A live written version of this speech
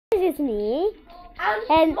is me.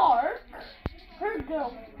 And Mark, her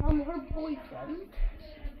boyfriend.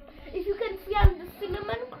 If you can see, I'm the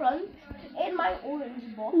cinnamon crunch in my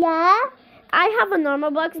orange box. Yeah. I have a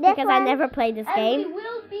normal box because I never played this game. And we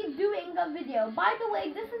will be doing a video. By the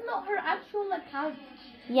way, this is not her actual account.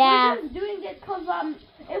 Yeah. We're just doing it because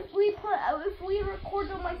if we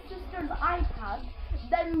record on my sister's iPad,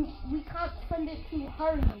 then we can't send it to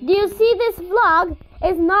her. Do you see this vlog?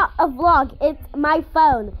 It's not a vlog. It's my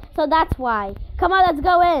phone. So that's why. Come on, let's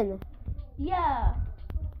go in. Yeah.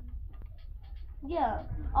 Yeah.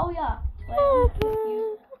 Oh yeah.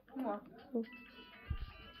 Come on.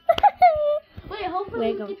 Wait,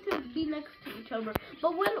 hopefully we get to be next to each other.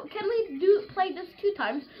 But can we play this 2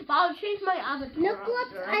 times? But I'll change my avatar. Look what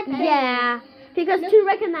I played. Yeah, because to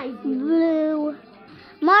recognize you. Blue.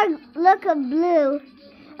 Mark, look at blue.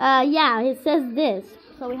 Yeah, it says this.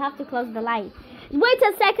 So we have to close the light. Wait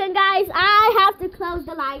a second, guys. I have to close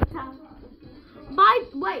the light.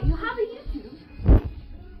 Wait, you have a YouTube?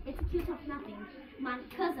 It's a cute of nothing. My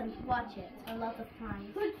cousins watch it a lot of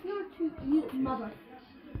times. But it's your YouTube mother.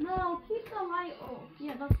 No, keep the light off.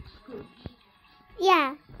 Yeah, that's good.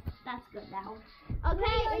 Yeah. That's good now.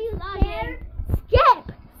 Okay, are you scared?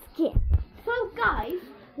 Skip. So guys,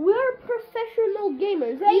 we're professional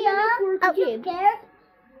gamers. Hey, even if we're are you kids. scared?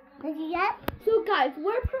 Did you get? So guys,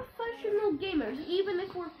 we're professional gamers, even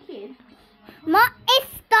if we're kids. Mom,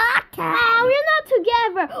 it's started. Oh, we're not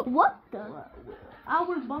together. What the?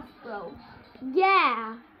 Our boss bro.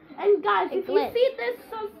 Yeah. And guys, if you glitched. see this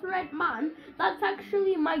red man, that's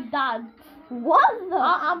actually my dad. What the?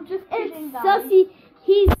 I'm just kidding, It's guys. Sussy.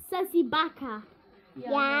 He's Sussy Baka.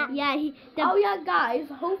 Yeah. Yeah. Oh yeah, guys.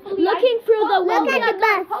 Hopefully, Looking through the window. Look at the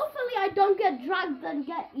bus. Hopefully, I don't get dragged and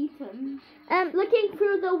get eaten. Looking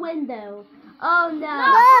through the window. Oh no.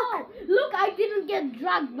 No! Look, I didn't get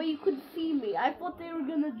dragged, but you could see me. I thought they were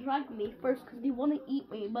gonna drag me first because they want to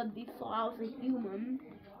eat me, but they saw I was a human.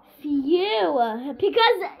 You.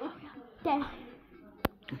 Because.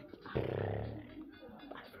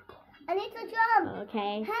 I need to jump.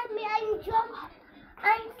 Okay. Help me, I'm jump.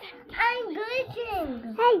 I'm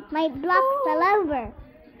glitching. Hey, my blocks fell over.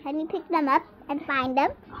 Can you pick them up and find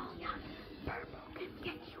them? Oh yeah, purple can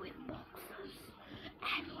get you in boxes,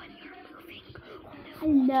 and when you're moving, I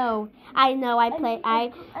know.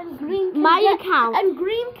 and green. Can My get, account. And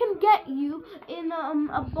green can get you in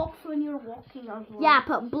a box when you're walking as well. Yeah,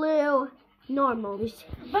 but blue, normal.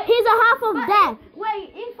 But He's a half of death.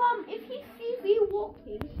 Wait, if he sees you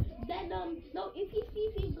walking, then no, if he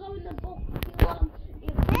sees you go in the box,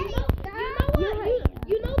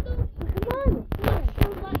 you know those. Come on.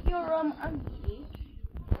 Shows that you're angry.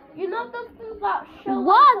 You know those things that show.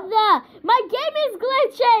 What the? My game is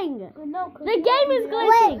glitching. No, The game is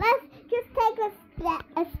glitching. Wait, let's just take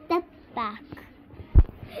a step back.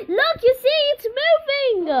 Look, you see, it's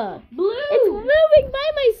moving. Blue. It's moving by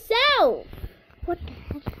myself. What the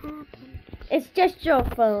heck happened? It's just your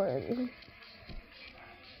phone.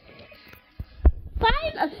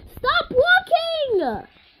 Fine. Stop walking.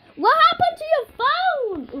 What happened to your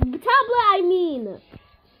phone? Tablet, I mean.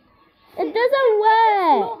 It doesn't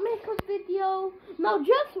work. Not make a video. No,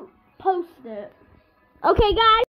 just post it. Okay, guys.